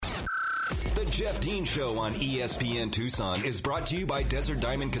The Jeff Dean Show on ESPN Tucson is brought to you by Desert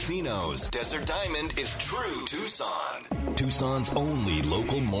Diamond Casinos. Desert Diamond is true Tucson. Tucson's only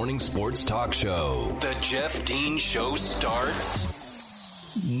local morning sports talk show. The Jeff Dean Show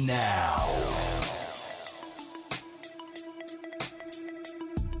starts now.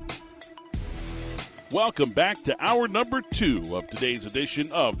 Welcome back to hour number 2 of today's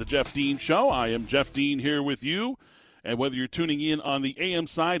edition of The Jeff Dean Show. I am Jeff Dean here with you. And whether you're tuning in on the AM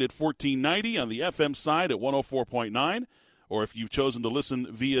side at 1490, on the FM side at 104.9, or if you've chosen to listen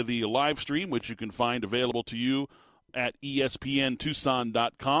via the live stream, which you can find available to you at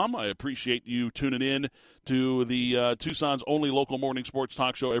espntucson.com, I appreciate you tuning in to the Tucson's only local morning sports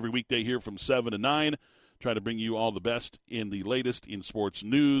talk show every weekday here from 7 to 9. Try to bring you all the best in the latest in sports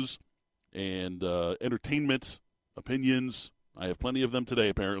news and entertainment, opinions. I have plenty of them today,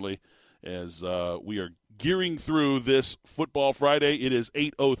 apparently, as we are gearing through this Football Friday. It is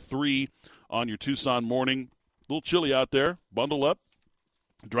 8:03 on your Tucson morning. A little chilly out there. Bundle up.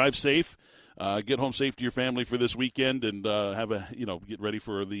 Drive safe. Get home safe to your family for this weekend, and get ready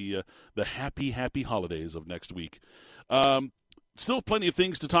for the happy holidays of next week. Still plenty of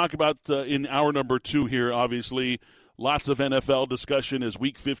things to talk about in hour number 2 here, obviously. Lots of NFL discussion as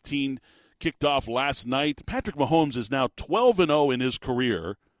Week 15 kicked off last night. Patrick Mahomes is now 12-0 in his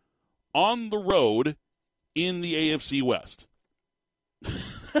career on the road in the AFC West.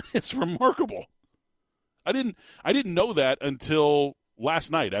 It's remarkable. I didn't know that until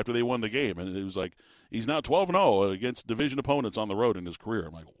last night after they won the game, and it was like he's now 12-0 against division opponents on the road in his career.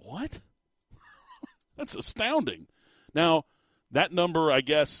 I'm like, what? That's astounding. Now, that number, I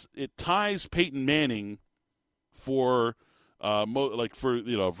guess, it ties Peyton Manning for a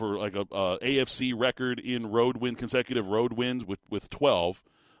AFC record in consecutive road wins with 12.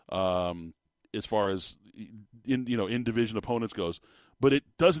 As far as in division opponents goes. But it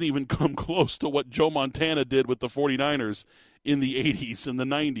doesn't even come close to what Joe Montana did with the 49ers in the 80s and the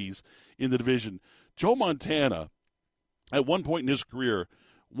 90s in the division. Joe Montana, at one point in his career,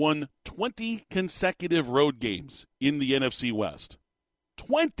 won 20 consecutive road games in the NFC West.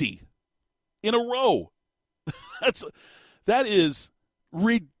 20 in a row. That is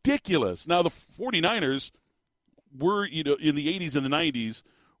ridiculous. Now, the 49ers were, in the 80s and the 90s,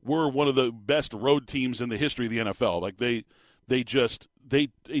 were one of the best road teams in the history of the NFL. Like they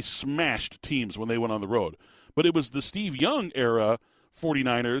smashed teams when they went on the road. But it was the Steve Young era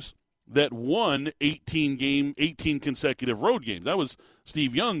 49ers that won 18 consecutive road games. That was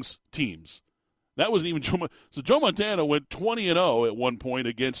Steve Young's teams. That wasn't even Joe. So Joe Montana went 20-0 at one point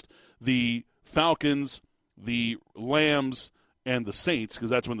against the Falcons, the Lambs, and the Saints, because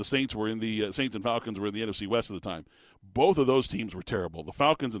that's when the Saints were in the Saints and Falcons were in the NFC West at the time. Both of those teams were terrible. The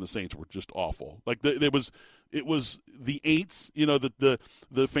Falcons and the Saints were just awful. Like it was the Aints,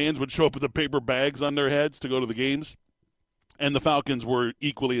 the fans would show up with the paper bags on their heads to go to the games, and the Falcons were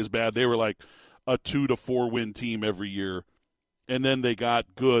equally as bad. They were like a 2 to 4 win team every year, and then they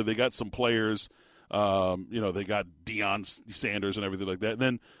got good. They got some players. They got Deion Sanders and everything like that. And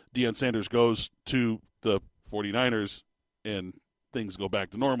then Deion Sanders goes to the 49ers, and things go back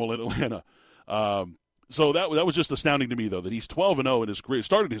to normal in Atlanta. So that was just astounding to me, though, that he's 12-0 in his career.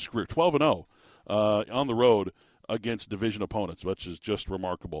 Started his career 12-0 on the road against division opponents, which is just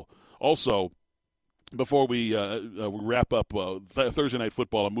remarkable. Also, before we wrap up Thursday Night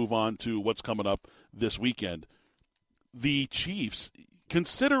Football and move on to what's coming up this weekend, the Chiefs,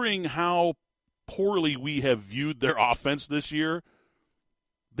 considering how poorly we have viewed their offense this year,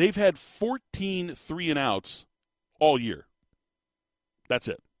 they've had 14 3-and-outs all year. That's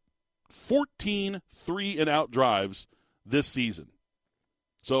it. 14 3-and-out drives this season.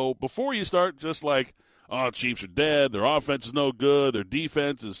 So before you start just like, Chiefs are dead, their offense is no good, their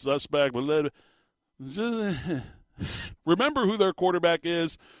defense is suspect, just remember who their quarterback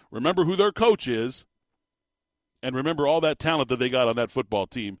is, remember who their coach is, and remember all that talent that they got on that football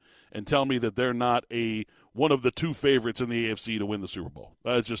team, and tell me that they're not one of the 2 favorites in the AFC to win the Super Bowl.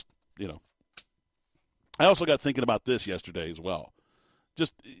 It's just, I also got thinking about this yesterday as well.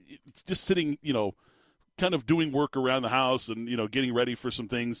 Just sitting, kind of doing work around the house and, getting ready for some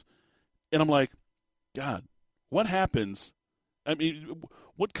things. And I'm like, God, what happens? I mean,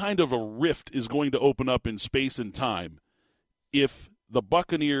 what kind of a rift is going to open up in space and time if the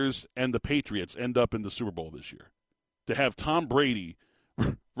Buccaneers and the Patriots end up in the Super Bowl this year? To have Tom Brady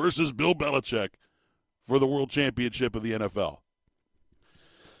versus Bill Belichick for the world championship of the NFL.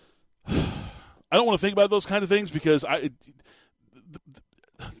 I don't want to think about those kind of things because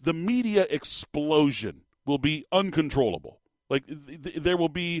the media explosion will be uncontrollable. Like there will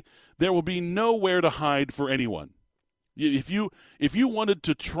be nowhere to hide for anyone. If you wanted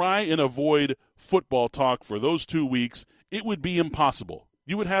to try and avoid football talk for those 2 weeks, it would be impossible.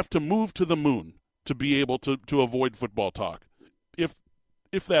 You would have to move to the moon to be able to avoid football talk.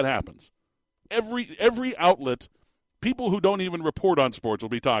 If that happens. Every outlet, people who don't even report on sports will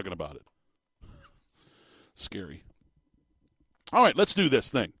be talking about it. Scary. All right, let's do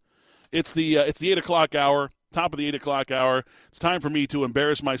this thing. It's the 8 o'clock hour, top of the 8 o'clock hour. It's time for me to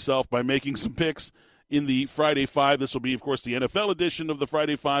embarrass myself by making some picks in the Friday Five. This will be, of course, the NFL edition of the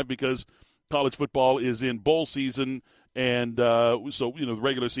Friday Five because college football is in bowl season, and so the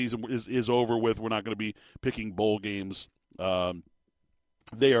regular season is over with. We're not going to be picking bowl games.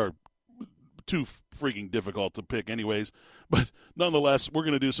 They are too freaking difficult to pick anyways. But nonetheless, we're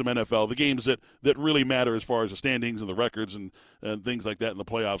going to do some NFL, the games that really matter as far as the standings and the records and things like that in the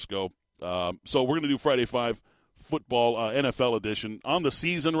playoffs go. So we're going to do Friday Five football NFL edition. On the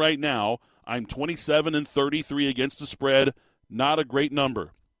season right now, I'm 27-33 against the spread. Not a great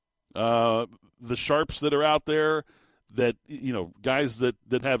number. The sharps that are out there, that guys that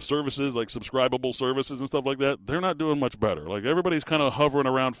have services like subscribable services and stuff like that, they're not doing much better. Like everybody's kind of hovering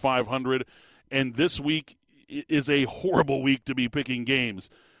around 500, and this week is a horrible week to be picking games.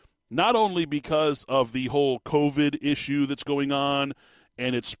 Not only because of the whole COVID issue that's going on,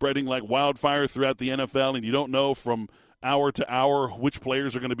 and it's spreading like wildfire throughout the NFL, and you don't know from hour to hour which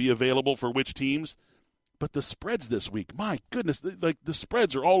players are going to be available for which teams, but the spreads this week, my goodness, like the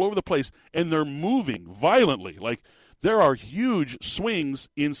spreads are all over the place, and they're moving violently. Like there are huge swings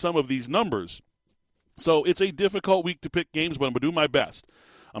in some of these numbers. So it's a difficult week to pick games, but I'm going to do my best.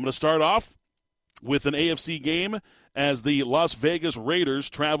 I'm going to start off with an AFC game as the Las Vegas Raiders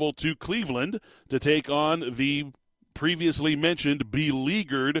travel to Cleveland to take on the previously mentioned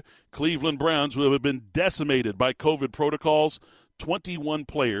beleaguered Cleveland Browns, who have been decimated by COVID protocols. 21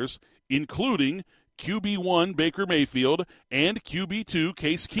 players, including QB1 Baker Mayfield and QB2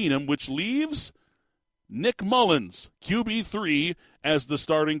 Case Keenum, which leaves Nick Mullins, QB3, as the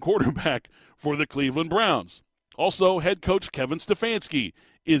starting quarterback for the Cleveland Browns. Also, head coach Kevin Stefanski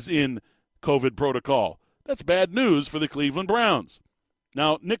is in COVID protocol. That's bad news for the Cleveland Browns.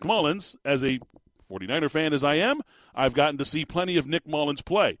 Now, Nick Mullins, as a 49er fan as I am, I've gotten to see plenty of Nick Mullins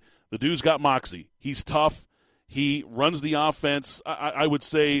play. The dude's got moxie. He's tough. He runs the offense, I would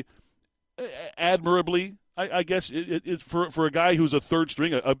say, admirably. I guess for a guy who's a third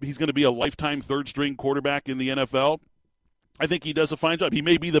string, he's going to be a lifetime third string quarterback in the NFL. I think he does a fine job. He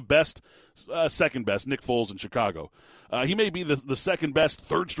may be the best, second best, Nick Foles in Chicago. He may be the second best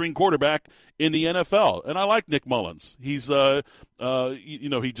third string quarterback in the NFL, and I like Nick Mullins. He's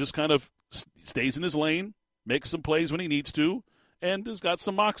he just kind of stays in his lane, makes some plays when he needs to, and has got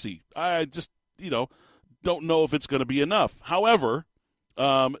some moxie. I just don't know if it's going to be enough. However,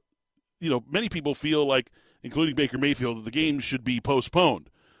 many people feel like, including Baker Mayfield, that the game should be postponed.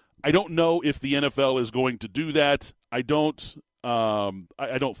 I don't know if the NFL is going to do that. I don't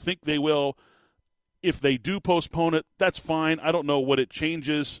think they will. If they do postpone it, that's fine. I don't know what it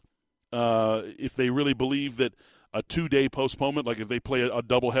changes. If they really believe that a 2-day postponement, like if they play a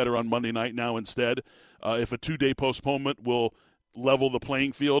doubleheader on Monday night now instead, if a 2-day postponement will level the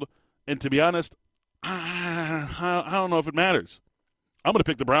playing field. And to be honest, I don't know if it matters. I'm going to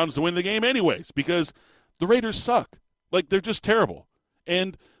pick the Browns to win the game anyways because the Raiders suck. Like, they're just terrible.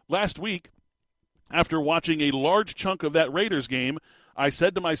 And last week, after watching a large chunk of that Raiders game, I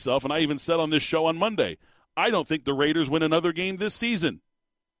said to myself, and I even said on this show on Monday, I don't think the Raiders win another game this season.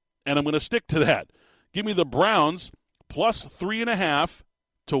 And I'm going to stick to that. Give me the Browns plus 3.5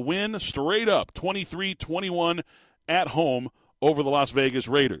 to win straight up 23-21 at home over the Las Vegas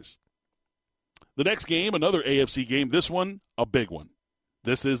Raiders. The next game, another AFC game, this one, a big one.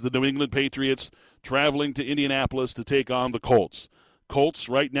 This is the New England Patriots traveling to Indianapolis to take on the Colts. Colts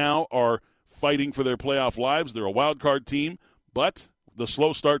right now are fighting for their playoff lives. They're a wild card team, but the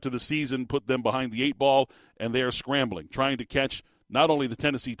slow start to the season put them behind the 8 ball, and they are scrambling, trying to catch not only the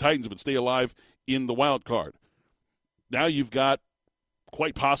Tennessee Titans, but stay alive in the wild card. Now you've got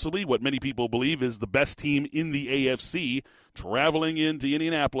quite possibly what many people believe is the best team in the AFC traveling into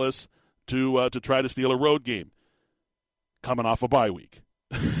Indianapolis to try to steal a road game, coming off a bye week.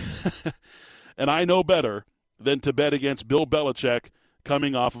 And I know better than to bet against Bill Belichick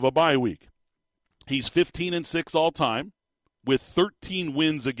coming off of a bye week. He's 15-6 all time with 13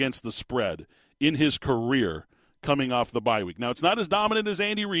 wins against the spread in his career coming off the bye week. Now, it's not as dominant as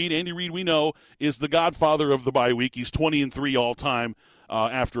Andy Reid. Andy Reid, we know, is the godfather of the bye week. He's 20-3 all time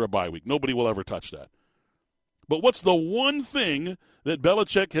after a bye week. Nobody will ever touch that. But what's the one thing that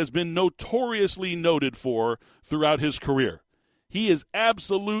Belichick has been notoriously noted for throughout his career? He is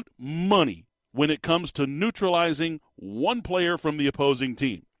absolute money when it comes to neutralizing one player from the opposing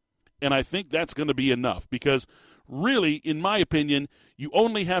team. And I think that's going to be enough because really, in my opinion, you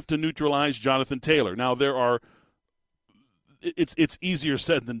only have to neutralize Jonathan Taylor. Now, it's easier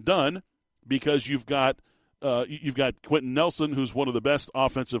said than done because you've got Quentin Nelson, who's one of the best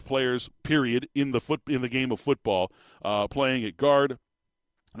offensive players, period, in the game of football, playing at guard.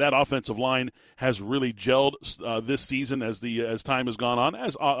 That offensive line has really gelled this season as time has gone on,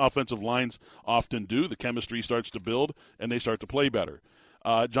 as offensive lines often do. The chemistry starts to build, and they start to play better.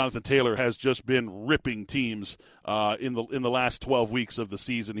 Jonathan Taylor has just been ripping teams in the last 12 weeks of the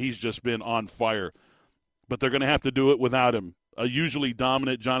season. He's just been on fire. But they're going to have to do it without him. A usually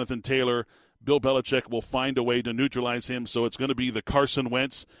dominant Jonathan Taylor, Bill Belichick will find a way to neutralize him, so it's going to be the Carson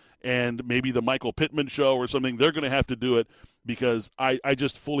Wentz and maybe the Michael Pittman show or something. They're going to have to do it because I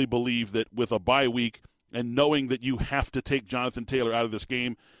just fully believe that with a bye week and knowing that you have to take Jonathan Taylor out of this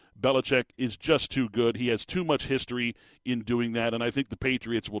game, Belichick is just too good. He has too much history in doing that, and I think the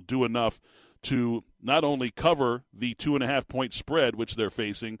Patriots will do enough to not only cover the 2.5-point spread, which they're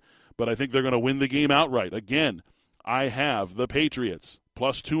facing, but I think they're going to win the game outright. Again, I have the Patriots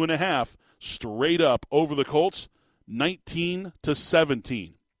plus 2.5 straight up over the Colts,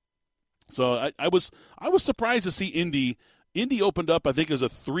 19-17. So I was surprised to see Indy. Indy opened up, I think, as a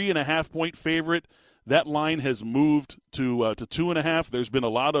 3.5-point favorite. That line has moved to 2.5. There's been a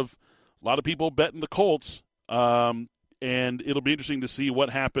lot of people betting the Colts, and it'll be interesting to see what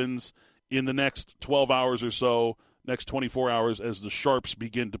happens in the next 12 hours or so, next 24 hours, as the sharps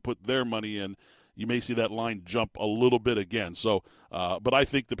begin to put their money in. You may see that line jump a little bit again. So, but I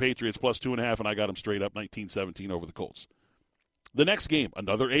think the Patriots plus 2.5, and I got them straight up 19-17 over the Colts. The next game,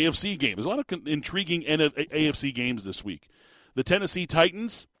 another AFC game. There's a lot of intriguing AFC games this week. The Tennessee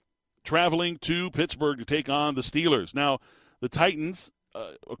Titans traveling to Pittsburgh to take on the Steelers. Now, the Titans,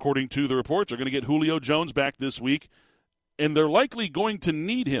 according to the reports, are going to get Julio Jones back this week, and they're likely going to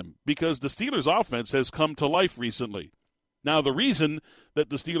need him because the Steelers' offense has come to life recently. Now, the reason that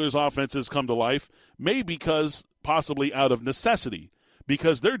the Steelers' offense has come to life may be possibly out of necessity,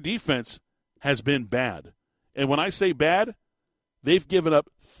 because their defense has been bad. And when I say bad, they've given up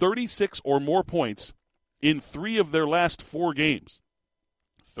 36 or more points in 3 of their last 4 games.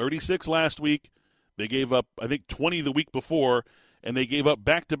 36 last week. They gave up, I think, 20 the week before, and they gave up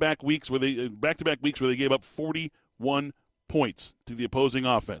back-to-back weeks where they gave up 41 points to the opposing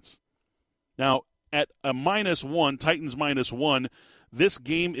offense. Now, at a -1, Titans -1, this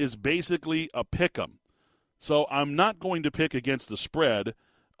game is basically a pick-em. So I'm not going to pick against the spread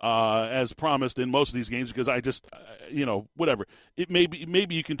as promised in most of these games because I just, whatever. It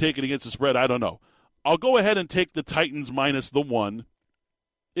maybe you can take it against the spread. I don't know. I'll go ahead and take the Titans -1.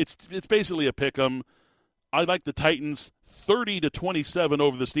 It's basically a pick-em. I like the Titans 30-27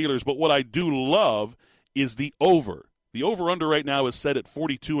 over the Steelers, but what I do love is the over. The over-under right now is set at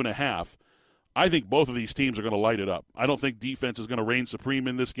 42.5. I think both of these teams are going to light it up. I don't think defense is going to reign supreme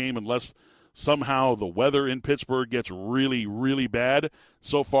in this game unless somehow the weather in Pittsburgh gets really, really bad.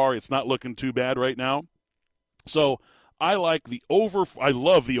 So far, it's not looking too bad right now. So I like the over. I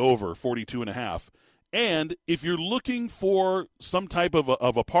love the over 42.5. And if you're looking for some type of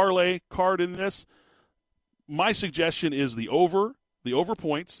a parlay card in this, my suggestion is the over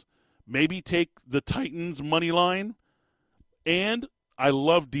points. Maybe take the Titans money line, and I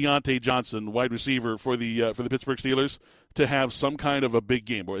love Deontay Johnson, wide receiver for the Pittsburgh Steelers, to have some kind of a big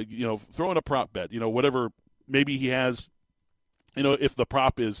game, or throw in a prop bet, whatever. Maybe he has, if the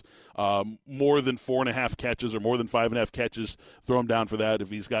prop is more than 4.5 catches or more than 5.5 catches, throw him down for that. If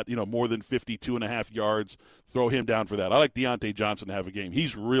he's got more than 52.5 yards, throw him down for that. I like Deontay Johnson to have a game.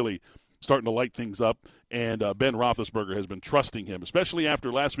 He's really starting to light things up, and Ben Roethlisberger has been trusting him, especially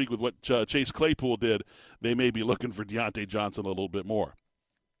after last week with what Chase Claypool did. They may be looking for Deontay Johnson a little bit more.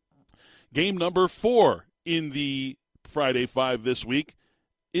 Game number 4 in the Friday 5 this week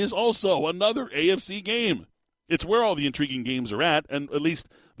is also another AFC game. It's where all the intriguing games are at least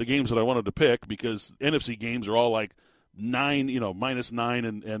the games that I wanted to pick, because NFC games are all like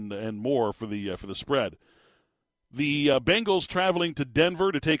 -9 and more for the spread. The Bengals traveling to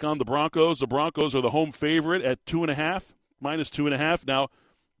Denver to take on the Broncos. The Broncos are the home favorite at 2.5, -2.5. Now,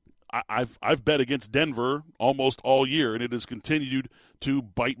 I've bet against Denver almost all year, and it has continued to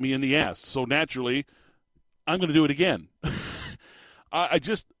bite me in the ass. So naturally, I'm going to do it again.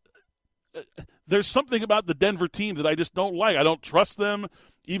 There's something about the Denver team that I just don't like. I don't trust them,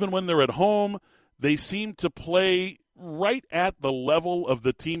 even when they're at home. They seem to play right at the level of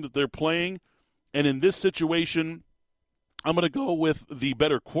the team that they're playing. And in this situation, I'm going to go with the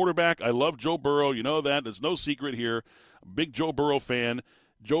better quarterback. I love Joe Burrow. You know that. There's no secret here. Big Joe Burrow fan.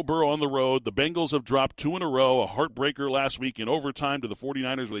 Joe Burrow on the road. The Bengals have dropped 2 in a row, a heartbreaker last week in overtime to the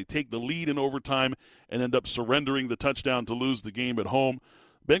 49ers where they take the lead in overtime and end up surrendering the touchdown to lose the game at home.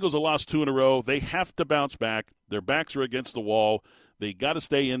 Bengals have lost 2 in a row. They have to bounce back. Their backs are against the wall. They got to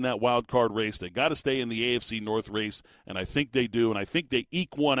stay in that wild card race. They got to stay in the AFC North race, and I think they do, and I think they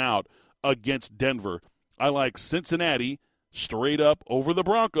eke one out against Denver. I like Cincinnati straight up over the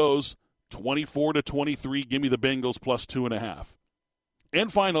Broncos, 24-23. Give me the Bengals plus 2.5.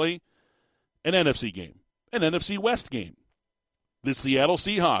 And finally, an NFC game, an NFC West game. The Seattle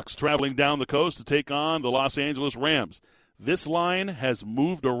Seahawks traveling down the coast to take on the Los Angeles Rams. This line has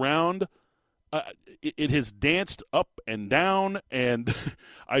moved around. It has danced up and down, and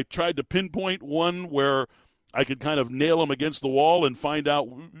I tried to pinpoint one where I could kind of nail them against the wall and find out,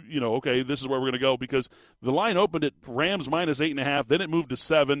 okay, this is where we're going to go, because the line opened at Rams minus 8.5, then it moved to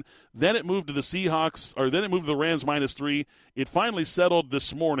 7, then it moved to the Seahawks, or then it moved to the Rams minus 3. It finally settled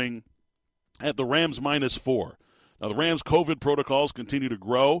this morning at the Rams minus 4. Now, the Rams' COVID protocols continue to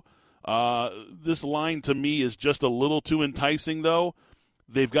grow. This line, to me, is just a little too enticing, though.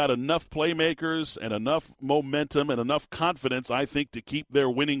 They've got enough playmakers and enough momentum and enough confidence, I think, to keep their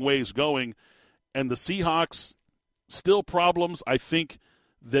winning ways going. And the Seahawks, still problems. I think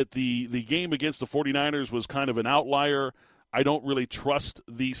that the game against the 49ers was kind of an outlier. I don't really trust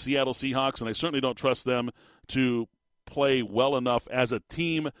the Seattle Seahawks, and I certainly don't trust them to play well enough as a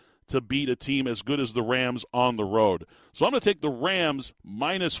team to beat a team as good as the Rams on the road. So I'm going to take the Rams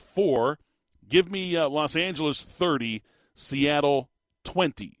minus 4. Give me Los Angeles 30, Seattle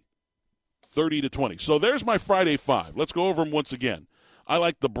 20, 30-20. So there's my Friday 5. Let's go over them once again. I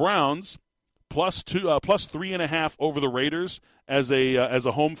like the Browns plus 3.5 over the Raiders as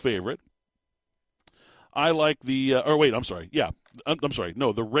a home favorite. I like the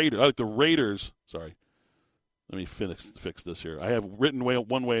the Raiders. I like the Raiders. Sorry. Let me fix this here. I have written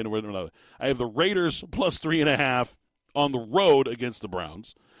one way and written another. I have the Raiders plus 3.5 on the road against the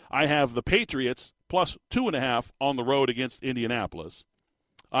Browns. I have the Patriots plus 2.5 on the road against Indianapolis.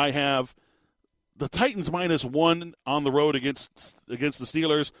 I have the Titans minus 1 on the road against the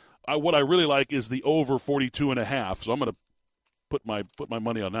Steelers. What I really like is the over 42.5. So I'm going to put my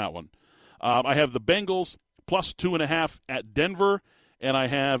money on that one. I have the Bengals plus 2.5 at Denver, and I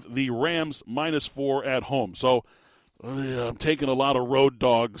have the Rams minus 4 at home. So I'm taking a lot of road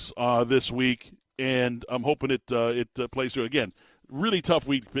dogs this week, and I'm hoping it plays through. Again, really tough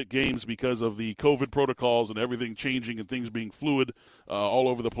week to pick games because of the COVID protocols and everything changing and things being fluid all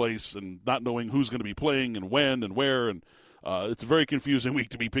over the place and not knowing who's going to be playing and when and where. And it's a very confusing week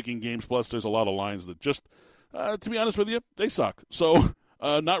to be picking games. Plus, there's a lot of lines that just, to be honest with you, they suck. So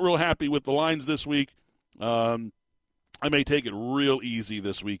not real happy with the lines this week. I may take it real easy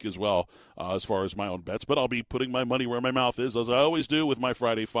this week as well as far as my own bets, but I'll be putting my money where my mouth is, as I always do with my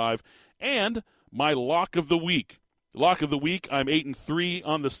Friday 5. And my lock of the week. Lock of the week, I'm 8-3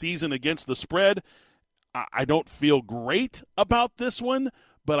 on the season against the spread. I don't feel great about this one,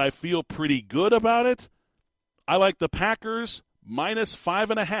 but I feel pretty good about it. I like the Packers minus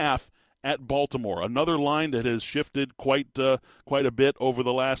 5.5 at Baltimore. Another line that has shifted quite a bit over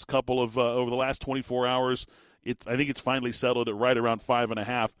the last over the last 24 hours. I think it's finally settled at right around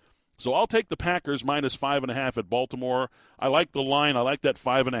 5.5. So I'll take the Packers minus 5.5 at Baltimore. I like the line. I like that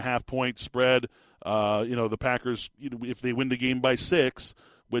 5.5 point spread. The Packers, if they win the game by 6,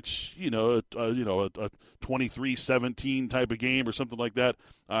 which a 23-17 type of game or something like that,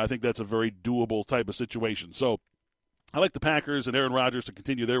 I think that's a very doable type of situation. So I like the Packers and Aaron Rodgers to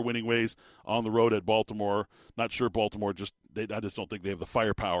continue their winning ways on the road at Baltimore. Not sure Baltimore I just don't think they have the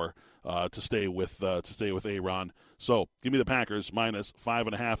firepower to stay with Aaron. So give me the Packers minus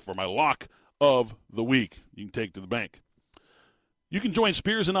 5.5 for my lock of the week. You can take to the bank. You can join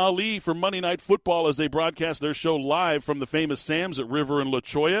Spears and Ali for Monday Night Football as they broadcast their show live from the Famous Sam's at River and La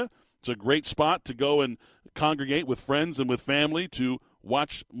Cholla. It's a great spot to go and congregate with friends and with family to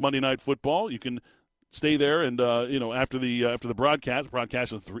watch Monday Night Football. You can stay there and after the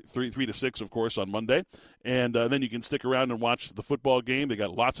broadcast is 3 to 6, of course, on Monday, and then you can stick around and watch the football game. They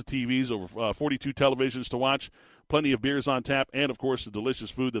got lots of TVs, over 42 televisions to watch, plenty of beers on tap, and of course the delicious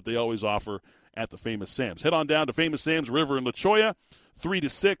food that they always offer at the Famous Sam's. Head on down to Famous Sam's River in La Cholla, 3 to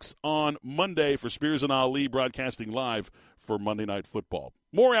 6 on Monday for Spears and Ali broadcasting live for Monday Night Football.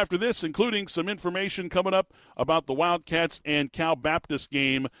 More after this, including some information coming up about the Wildcats and Cal Baptist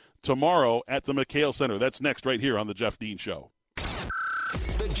game tomorrow at the McHale Center. That's next right here on The Jeff Dean Show.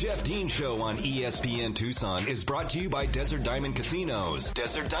 The Jeff Dean Show on ESPN Tucson is brought to you by Desert Diamond Casinos.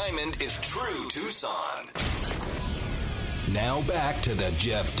 Desert Diamond is true Tucson. Now back to the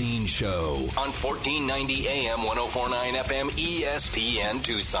Jeff Dean Show on 1490 AM 104.9 FM ESPN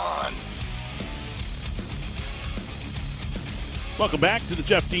Tucson. Welcome back to the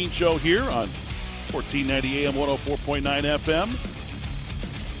Jeff Dean Show here on 1490 AM 104.9 FM.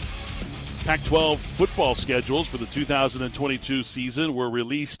 Pac-12 football schedules for the 2022 season were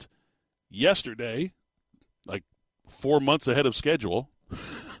released yesterday, like 4 months ahead of schedule.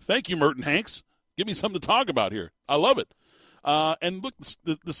 Thank you, Merton Hanks. Give me something to talk about here. I love it. And look,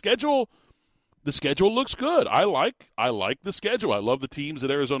 the schedule looks good. I like the schedule. I love the teams that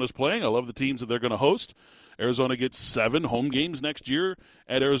Arizona's playing. I love the teams that they're going to host. Arizona gets 7 home games next year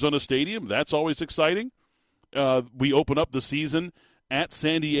at Arizona Stadium. That's always exciting. We open up the season at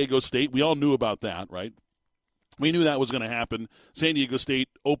San Diego State. We all knew about that, right? We knew that was going to happen. San Diego State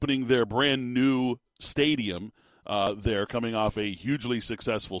opening their brand new stadium there, coming off a hugely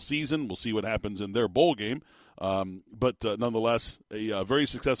successful season. We'll see what happens in their bowl game. But nonetheless, a very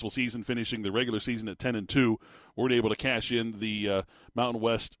successful season, finishing the regular season at 10-2. Weren't able to cash in the Mountain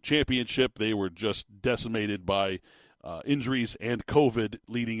West Championship. They were just decimated by injuries and COVID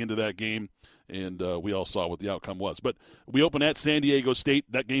leading into that game, and we all saw what the outcome was. But we open at San Diego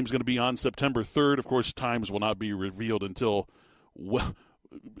State. That game's going to be on September 3rd. Of course, times will not be revealed until, well,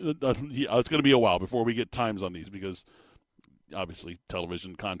 it's going to be a while before we get times on these because, obviously,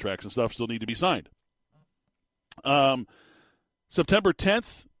 television contracts and stuff still need to be signed. September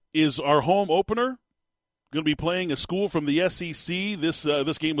 10th is our home opener. Going to be playing a school from the SEC.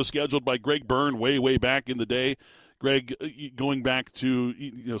 This game was scheduled by Greg Byrne way back in the day. Greg going back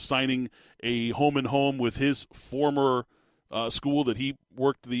to signing a home with his former school that he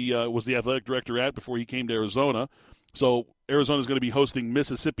worked was the athletic director at before he came to Arizona. So Arizona's going to be hosting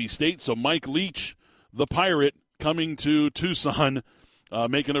Mississippi State. So Mike Leach, the Pirate, coming to Tucson,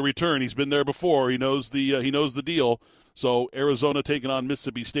 making a return. He's been there before. He knows the deal. So Arizona taking on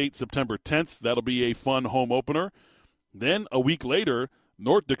Mississippi State September 10th. That'll be a fun home opener. Then a week later,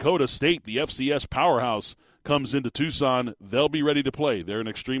 North Dakota State, the FCS powerhouse, comes into Tucson. They'll be ready to play. They're an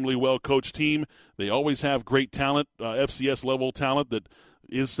extremely well-coached team. They always have great talent, FCS-level talent that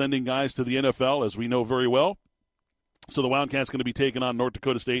is sending guys to the NFL, as we know very well. So the Wildcats going to be taking on North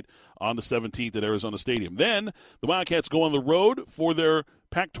Dakota State on the 17th at Arizona Stadium. Then the Wildcats go on the road for their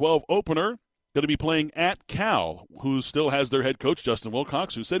Pac-12 opener. Going to be playing at Cal, who still has their head coach, Justin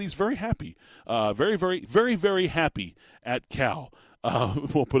Wilcox, who said he's very happy. Very happy at Cal.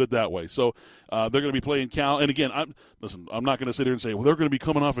 We'll put it that way. So they're going to be playing Cal. And again, I'm not going to sit here and say, well, they're going to be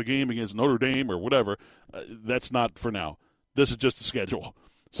coming off a game against Notre Dame or whatever. That's not for now. This is just a schedule.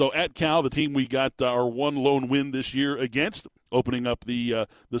 So at Cal, the team we got our one lone win this year against, opening up the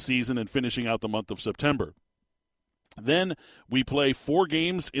season and finishing out the month of September. Then we play 4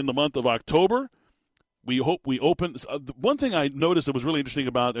 games in the month of October. We hope we open. One thing I noticed that was really interesting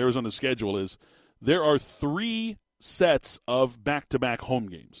about Arizona's schedule is there are 3 sets of back-to-back home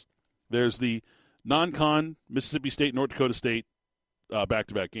games. There's the non-con Mississippi State, North Dakota State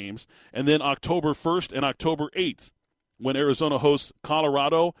back-to-back games, and then October 1st and October 8th when Arizona hosts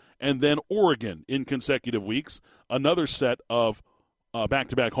Colorado and then Oregon in consecutive weeks, another set of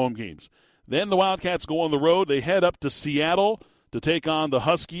back-to-back home games. Then the Wildcats go on the road. They head up to Seattle to take on the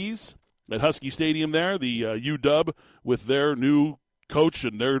Huskies at Husky Stadium there, the UW, with their new coach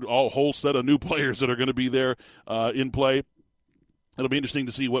and their whole set of new players that are going to be there in play. It'll be interesting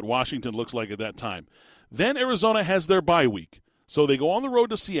to see what Washington looks like at that time. Then Arizona has their bye week. So they go on the road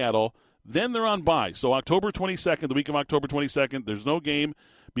to Seattle. Then they're on bye. So October 22nd, the week of October 22nd, there's no game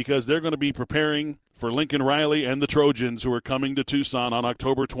because they're going to be preparing for Lincoln Riley and the Trojans, who are coming to Tucson on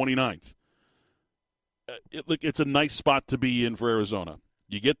October 29th. It's a nice spot to be in for Arizona.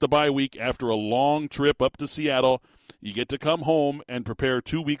 You get the bye week after a long trip up to Seattle. You get to come home and prepare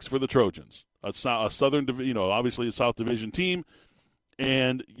 2 weeks for the Trojans, a Southern, obviously a South Division team,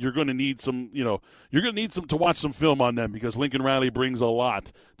 and you're going to need to watch some film on them because Lincoln Riley brings a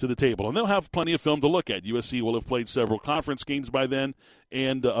lot to the table, and they'll have plenty of film to look at. USC will have played several conference games by then,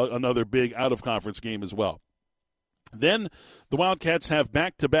 and another big out-of-conference game as well. Then the Wildcats have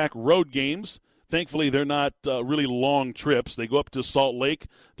back-to-back road games. Thankfully, they're not really long trips. They go up to Salt Lake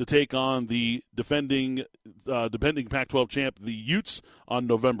to take on the defending Pac-12 champ, the Utes, on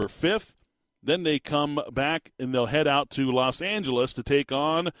November 5th. Then they come back and they'll head out to Los Angeles to take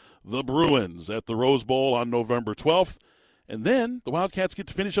on the Bruins at the Rose Bowl on November 12th. And then the Wildcats get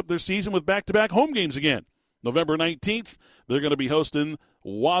to finish up their season with back-to-back home games again. November 19th, they're going to be hosting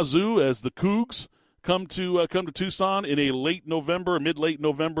Wazoo as the Cougs come to Tucson in a mid-late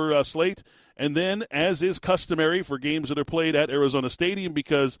November slate. And then, as is customary for games that are played at Arizona Stadium,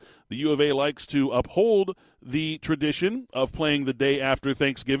 because the U of A likes to uphold the tradition of playing the day after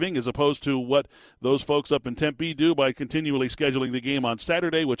Thanksgiving, as opposed to what those folks up in Tempe do by continually scheduling the game on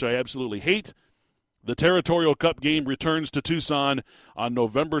Saturday, which I absolutely hate. The Territorial Cup game returns to Tucson on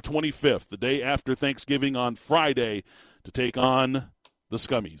November 25th, the day after Thanksgiving on Friday, to take on the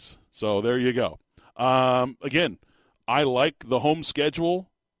Scummies. So there you go. Again, I like the home schedule.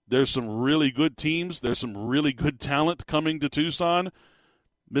 There's some really good teams. There's some really good talent coming to Tucson.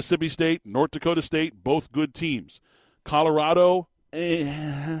 Mississippi State, North Dakota State, both good teams. Colorado,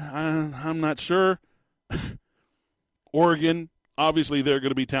 I'm not sure. Oregon, obviously they're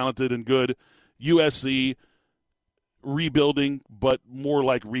going to be talented and good. USC, rebuilding, but more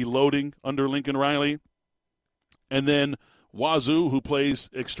like reloading under Lincoln Riley. And then Wazoo, who plays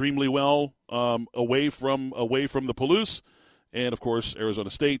extremely well away from the Palouse. And, of course, Arizona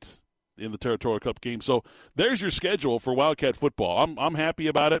State in the Territorial Cup game. So there's your schedule for Wildcat football. I'm happy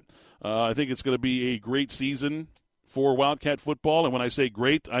about it. I think it's going to be a great season for Wildcat football. And when I say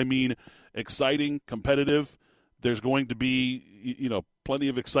great, I mean exciting, competitive. There's going to be, plenty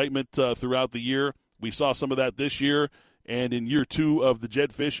of excitement throughout the year. We saw some of that this year. And in year 2 of the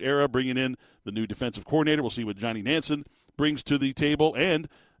Jedd Fisch era, bringing in the new defensive coordinator. We'll see what Johnny Nansen brings to the table. And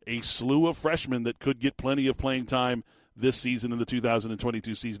a slew of freshmen that could get plenty of playing time this season in the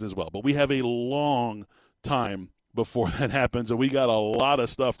 2022 season as well. But we have a long time before that happens, and we got a lot of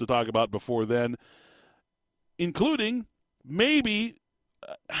stuff to talk about before then, including maybe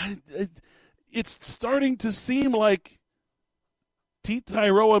it's starting to seem like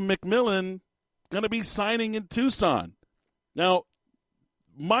Tyroa McMillan going to be signing in Tucson. Now,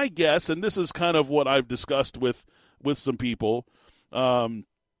 my guess, and this is kind of what I've discussed with some people,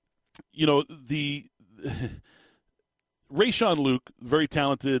 Rayshawn Luke, very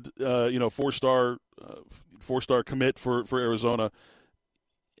talented, four-star commit for Arizona.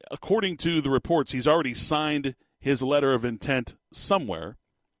 According to the reports, he's already signed his letter of intent somewhere,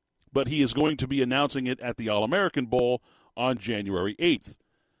 but he is going to be announcing it at the All-American Bowl on January 8th.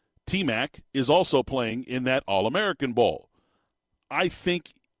 T-Mac is also playing in that All-American Bowl. I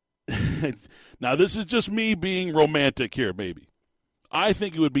think – now this is just me being romantic here, maybe. I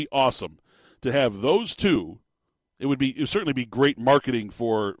think it would be awesome to have those two. It would certainly be great marketing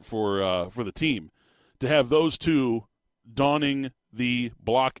for the team to have those two donning the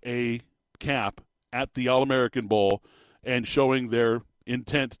Block A cap at the All-American Bowl and showing their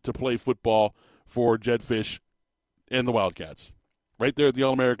intent to play football for Jedd Fisch and the Wildcats. Right there at the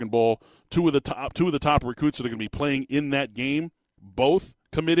All-American Bowl, two of the top recruits that are going to be playing in that game, both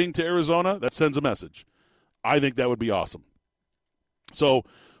committing to Arizona. That sends a message. I think that would be awesome. So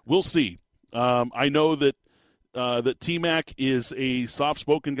we'll see. I know that T-Mac is a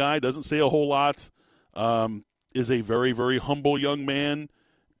soft-spoken guy, doesn't say a whole lot, is a very, very humble young man,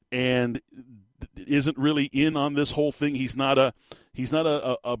 and isn't really in on this whole thing. He's not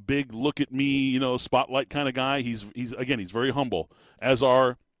a big look at me, spotlight kind of guy. He's very humble, as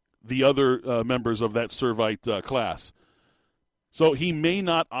are the other members of that Servite class. So he may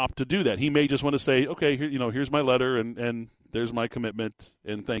not opt to do that. He may just want to say, okay, here's my letter, and there's my commitment,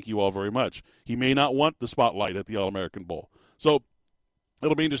 and thank you all very much. He may not want the spotlight at the All-American Bowl. So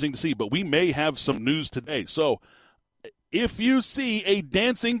it'll be interesting to see. But we may have some news today. So if you see a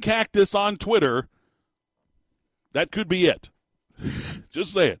dancing cactus on Twitter, that could be it.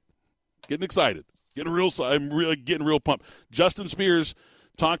 Just saying. Getting excited. I'm really getting real pumped. Justin Spears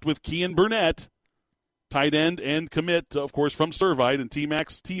talked with Kean Burnett, tight end and commit, of course, from Servite and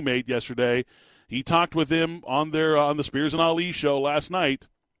T-Mac's teammate yesterday. He talked with him on the Spears and Ali show last night,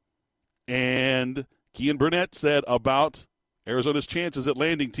 and Kean Burnett said about Arizona's chances at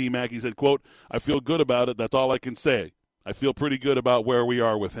landing T-Mac, he said, quote, "I feel good about it. That's all I can say. I feel pretty good about where we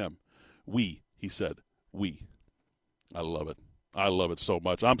are with him." He said. I love it. I love it so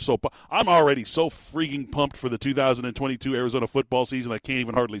much. I'm already so freaking pumped for the 2022 Arizona football season, I can't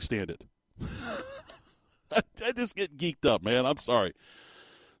even hardly stand it. I just get geeked up, man. I'm sorry.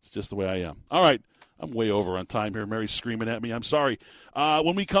 It's just the way I am. All right. I'm way over on time here. Mary's screaming at me. I'm sorry.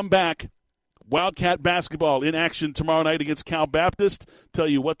 When we come back, Wildcat basketball in action tomorrow night against Cal Baptist. Tell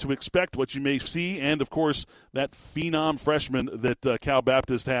you what to expect, what you may see, and, of course, that phenom freshman that Cal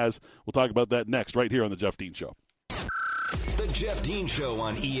Baptist has. We'll talk about that next right here on The Jeff Dean Show. The Jeff Dean Show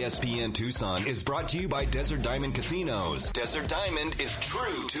on ESPN Tucson is brought to you by Desert Diamond Casinos. Desert Diamond is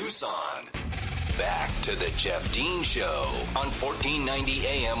true Tucson. Back to the Jeff Dean Show on 1490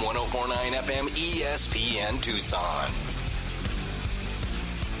 AM, 104.9 FM, ESPN Tucson.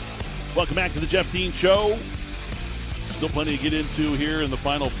 Welcome back to the Jeff Dean Show. Still plenty to get into here in the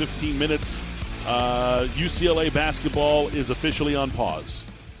final 15 minutes UCLA basketball is officially on pause,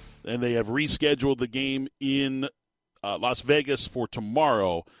 and they have rescheduled the game in Las Vegas for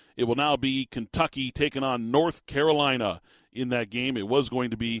tomorrow. It will now be Kentucky taking on North Carolina in that game. It was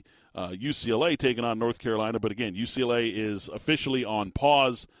going to be UCLA taking on North Carolina, but again, UCLA is officially on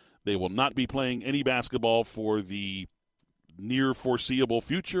pause. They will not be playing any basketball for the near foreseeable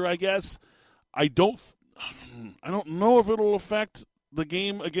future, I guess. I don't know if it'll affect the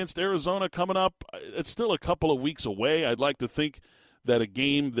game against Arizona coming up. It's still a couple of weeks away. I'd like to think that a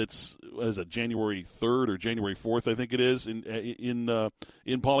game that's January 3rd or January 4th, I think it is, in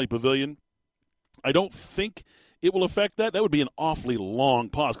Pauley Pavilion, I don't think it will affect that. That would be an awfully long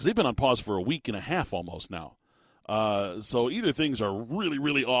pause because they've been on pause for a week and a half almost now. So either things are really,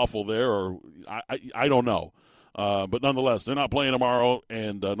 really awful there, or I don't know. But nonetheless, they're not playing tomorrow,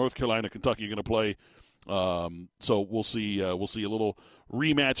 and North Carolina, Kentucky are going to play. So we'll see. We'll see a little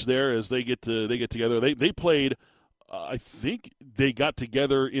rematch there as they get together. They played. I think they got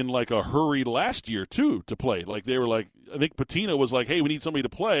together in like a hurry last year too to play. Like they were like, I think Patina was like, "Hey, we need somebody to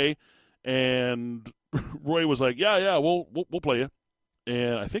play," and Roy was like, "Yeah, we'll play you."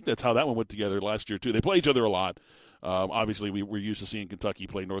 And I think that's how that one went together last year too. They play each other a lot. Obviously, we're used to seeing Kentucky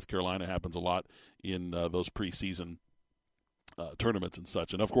play North Carolina. It happens a lot in those preseason tournaments and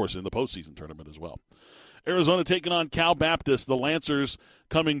such, and of course in the postseason tournament as well. Arizona taking on Cal Baptist. The Lancers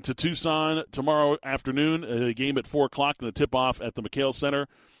coming to Tucson tomorrow afternoon. A game at 4 o'clock and the tip-off at the McHale Center.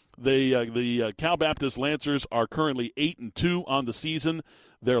 The Cal Baptist Lancers are currently 8-2 on the season.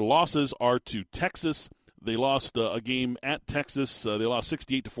 Their losses are to Texas. They lost a game at Texas. They lost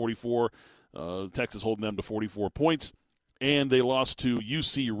 68-44. Texas holding them to 44 points. And they lost to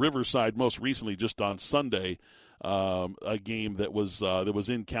UC Riverside most recently just on Sunday, a game that was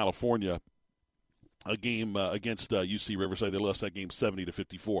in California. A game against UC Riverside. They lost that game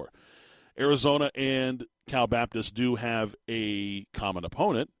 70-54. Arizona and Cal Baptist do have a common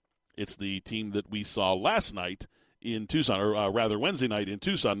opponent. It's the team that we saw last night in Tucson, or rather Wednesday night in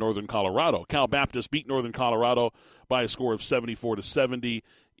Tucson, Northern Colorado. Cal Baptist beat Northern Colorado by a score of 74-70.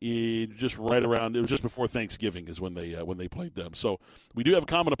 It was just before Thanksgiving is when they played them. So we do have a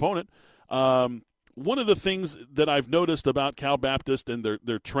common opponent. One of the things that I've noticed about Cal Baptist and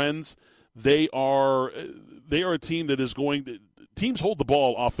their trends, they are a team that is teams hold the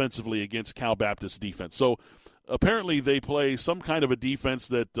ball offensively against Cal Baptist defense. So apparently they play some kind of a defense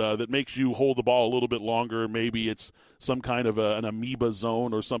that makes you hold the ball a little bit longer. Maybe it's some kind of an amoeba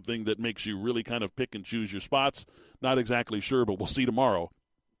zone or something that makes you really kind of pick and choose your spots. Not exactly sure, but we'll see tomorrow.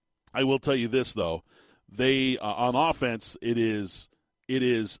 I will tell you this, though. They on offense, it is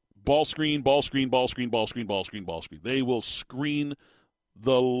ball screen, ball screen, ball screen, ball screen, ball screen, ball screen. They will screen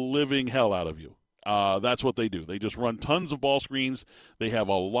the living hell out of you. That's what they do. They just run tons of ball screens. They have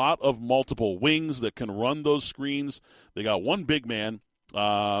a lot of multiple wings that can run those screens. They got one big man.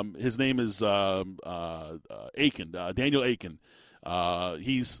 His name is Aiken, Daniel Aiken.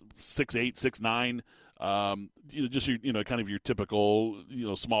 He's 6'8", 6'9". Kind of your typical,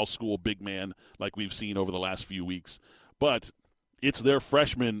 small school big man like we've seen over the last few weeks. But it's their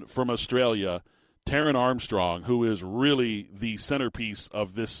freshman from Australia, Taron Armstrong, who is really the centerpiece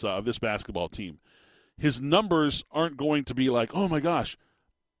of this basketball team. His numbers aren't going to be like, oh my gosh,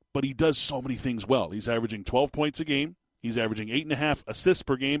 but he does so many things well. He's averaging 12 points a game. He's averaging 8.5 assists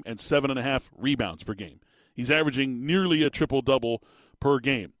per game and 7.5 rebounds per game. He's averaging nearly a triple-double per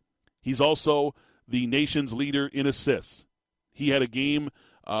game. He's also the nation's leader in assists. He had a game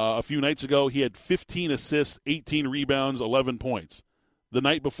a few nights ago. He had 15 assists, 18 rebounds, 11 points. The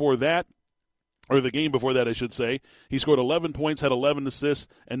night before that, or the game before that, I should say, he scored 11 points, had 11 assists,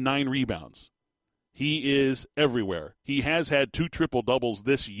 and 9 rebounds. He is everywhere. He has had 2 triple-doubles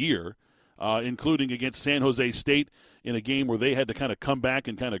this year, including against San Jose State in a game where they had to kind of come back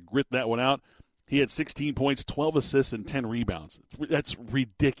and kind of grit that one out. He had 16 points, 12 assists, and 10 rebounds. That's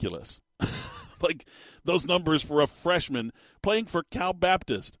ridiculous. Like those numbers for a freshman playing for Cal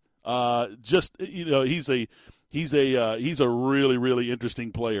Baptist. He's a really, really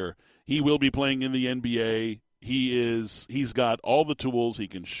interesting player. He will be playing in the NBA. He's got all the tools. He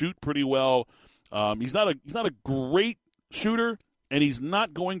can shoot pretty well. He's not a great shooter, and he's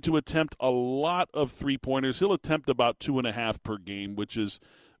not going to attempt a lot of three-pointers. He'll attempt about 2.5 per game, which is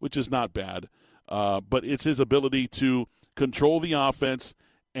not bad. But it's his ability to control the offense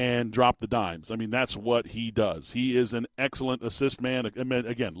and drop the dimes. I mean, that's what he does. He is an excellent assist man,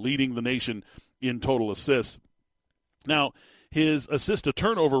 again, leading the nation in total assists. Now, his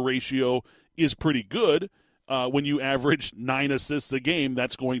assist-to-turnover ratio is pretty good. When you average 9 assists a game,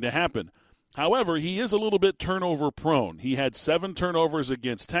 that's going to happen. However, he is a little bit turnover prone. He had 7 turnovers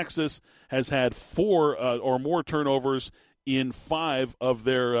against Texas, has had 4 or more turnovers in 5 of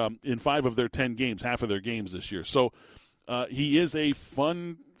their 10 games, half of their games this year. So he is a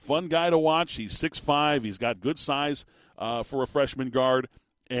fun guy to watch. He's 6'5". He's got good size for a freshman guard,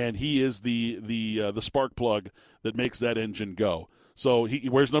 and he is the spark plug that makes that engine go. So he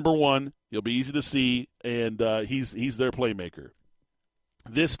wears number 1. He'll be easy to see, and he's their playmaker.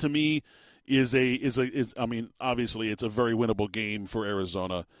 This to me is obviously it's a very winnable game for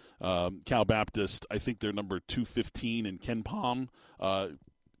Arizona. Cal Baptist, I think they're number 215 in KenPom.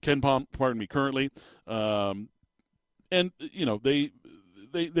 Currently. And you know, they're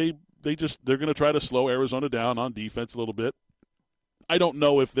going to try to slow Arizona down on defense a little bit. I don't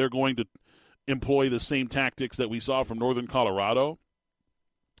know if they're going to employ the same tactics that we saw from Northern Colorado,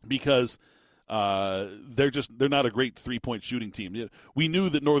 because they're not a great 3-point shooting team. We knew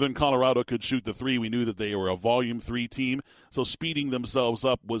that Northern Colorado could shoot the 3. We knew that they were a volume 3 team, so speeding themselves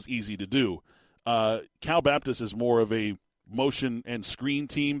up was easy to do. Cal Baptist is more of a motion and screen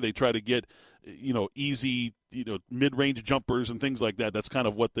team. They try to get easy mid-range jumpers and things like that. That's kind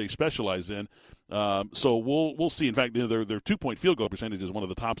of what they specialize in. So we'll see. In fact, their 2-point field goal percentage is one of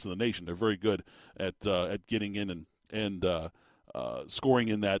the tops in the nation. They're very good at getting in and scoring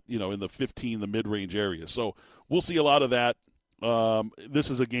in that, in the 15, the mid-range area. So we'll see a lot of that. This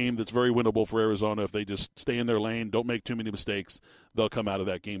is a game that's very winnable for Arizona. If they just stay in their lane, don't make too many mistakes, they'll come out of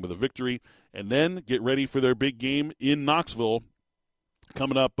that game with a victory. And then get ready for their big game in Knoxville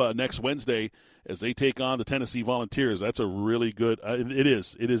coming up next Wednesday as they take on the Tennessee Volunteers. That's a really good it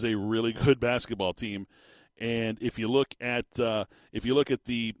is a really good basketball team. And if you look at the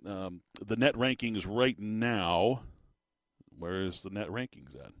net rankings right now, where is the net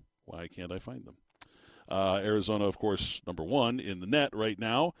rankings at? Why can't I find them? Arizona, of course, number 1 in the net right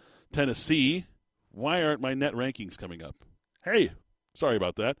now. Tennessee, why aren't my net rankings coming up? Hey, sorry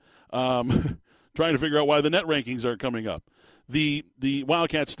about that. Trying to figure out why the net rankings aren't coming up. The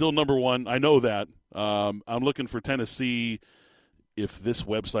Wildcats still number 1. I know that. I'm looking for Tennessee. If this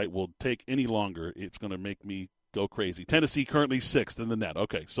website will take any longer, it's going to make me go crazy. Tennessee currently 6th in the net.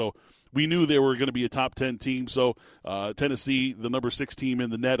 Okay, so we knew they were going to be a top 10 team. So Tennessee, the number 6 team in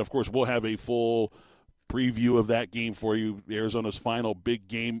the net. Of course, we'll have a full preview of that game for you. Arizona's final big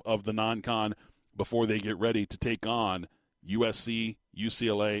game of the non-con before they get ready to take on USC,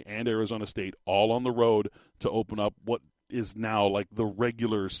 UCLA, and Arizona State, all on the road to open up what is now like the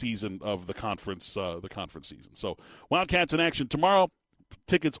regular season of the conference season. So Wildcats in action tomorrow.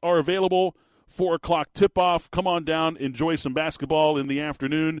 Tickets are available. 4 o'clock tip-off. Come on down, enjoy some basketball in the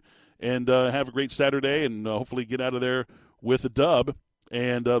afternoon, and have a great Saturday, and hopefully get out of there with a dub.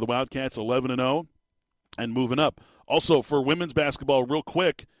 And the Wildcats 11-0 and moving up. Also, for women's basketball, real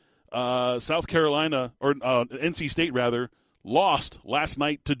quick, South Carolina, or NC State, rather, lost last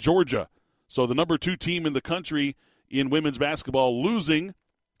night to Georgia. So the number 2 team in the country in women's basketball losing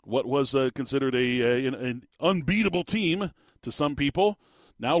what was considered an unbeatable team to some people,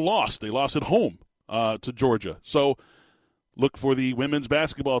 now lost. They lost at home to Georgia. So look for the women's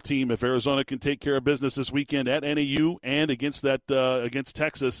basketball team if Arizona can take care of business this weekend at NAU and against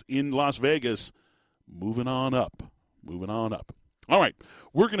Texas in Las Vegas. Moving on up. All right,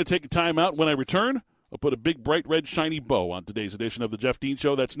 we're going to take a timeout. When I return, I'll put a big, bright, red, shiny bow on today's edition of The Jeff Dean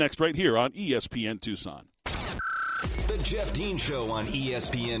Show. That's next right here on ESPN Tucson. The Jeff Dean Show on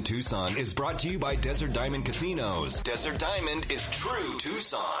ESPN Tucson is brought to you by Desert Diamond Casinos. Desert Diamond is true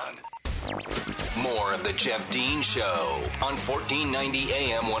Tucson. More of The Jeff Dean Show on 1490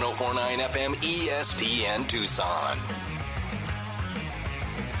 AM, 104.9 FM, ESPN Tucson.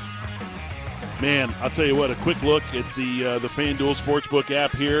 Man, I'll tell you what, a quick look at the FanDuel Sportsbook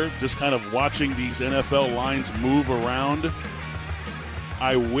app here, just kind of watching these NFL lines move around.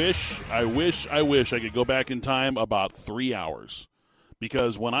 I wish I could go back in time about 3 hours,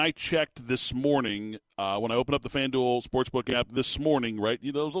 because when I checked this morning, when I opened up the FanDuel Sportsbook app this morning, right,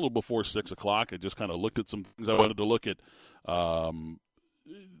 it was a little before 6 o'clock. I just kind of looked at some things I wanted to look at, the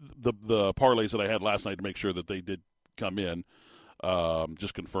parlays that I had last night to make sure that they did come in,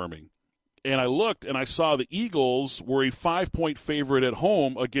 just confirming. And I looked, and I saw the Eagles were a 5-point favorite at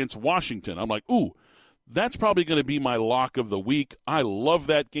home against Washington. I'm like, ooh, that's probably going to be my lock of the week. I love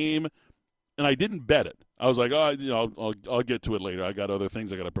that game, and I didn't bet it. I was like, I'll get to it later. I got other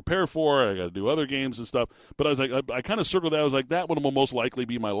things I got to prepare for. I got to do other games and stuff. But I was like, I kind of circled that. I was like, that one will most likely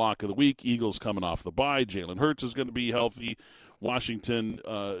be my lock of the week. Eagles coming off the bye. Jalen Hurts is going to be healthy. Washington, is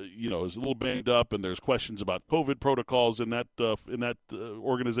a little banged up, and there's questions about COVID protocols in that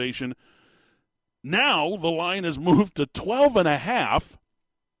organization. Now the line has moved to 12.5.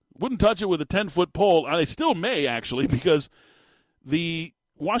 Wouldn't touch it with a 10-foot pole. I still may, actually, because the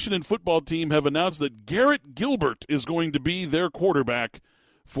Washington football team have announced that Garrett Gilbert is going to be their quarterback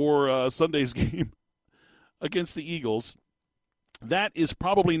for Sunday's game against the Eagles. That is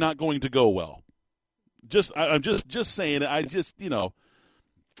probably not going to go well. I'm just saying.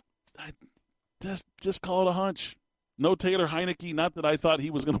 Just call it a hunch. No Taylor Heineke. Not that I thought he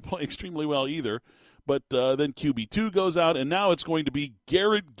was going to play extremely well either. But then QB2 goes out, and now it's going to be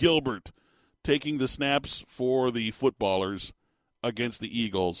Garrett Gilbert taking the snaps for the footballers against the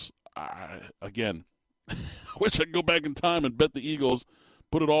Eagles. Again, I wish I could go back in time and bet the Eagles,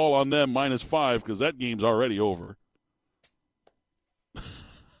 put it all on them -5, because that game's already over.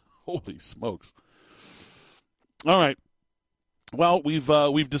 Holy smokes. All right. Well,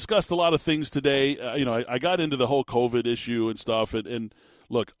 we've discussed a lot of things today. I got into the whole COVID issue and stuff, and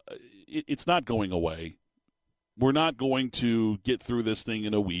look, it's not going away. We're not going to get through this thing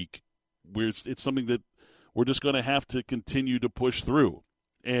in a week. It's something that we're just going to have to continue to push through.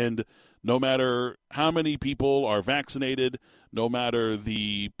 And no matter how many people are vaccinated, no matter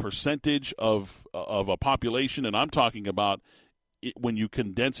the percentage of a population, and I'm talking about when you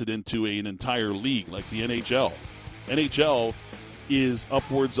condense it into an entire league like the NHL. NHL is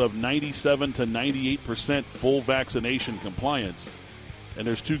upwards of 97 to 98% full vaccination compliance. And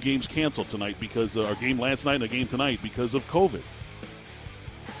there's 2 games canceled tonight because our game last night and a game tonight because of COVID.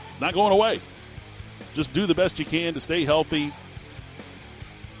 Not going away. Just do the best you can to stay healthy.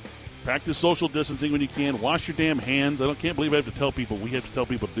 Practice social distancing when you can. Wash your damn hands. Can't believe I have to tell people. We have to tell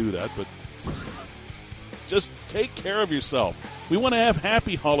people to do that, but just take care of yourself. We want to have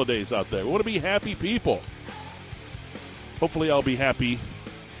happy holidays out there. We want to be happy people. Hopefully I'll be happy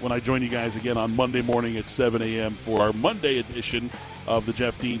when I join you guys again on Monday morning at 7 a.m. for our Monday edition of the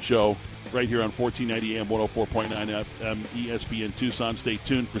Jeff Dean Show right here on 1490 AM, 104.9 FM, ESPN Tucson. Stay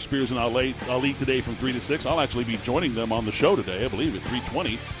tuned for Spears and Ali today from 3 to 6. I'll actually be joining them on the show today, I believe, at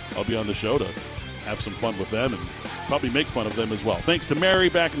 3:20. I'll be on the show to have some fun with them and probably make fun of them as well. Thanks to Mary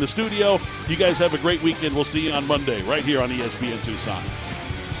back in the studio. You guys have a great weekend. We'll see you on Monday right here on ESPN Tucson.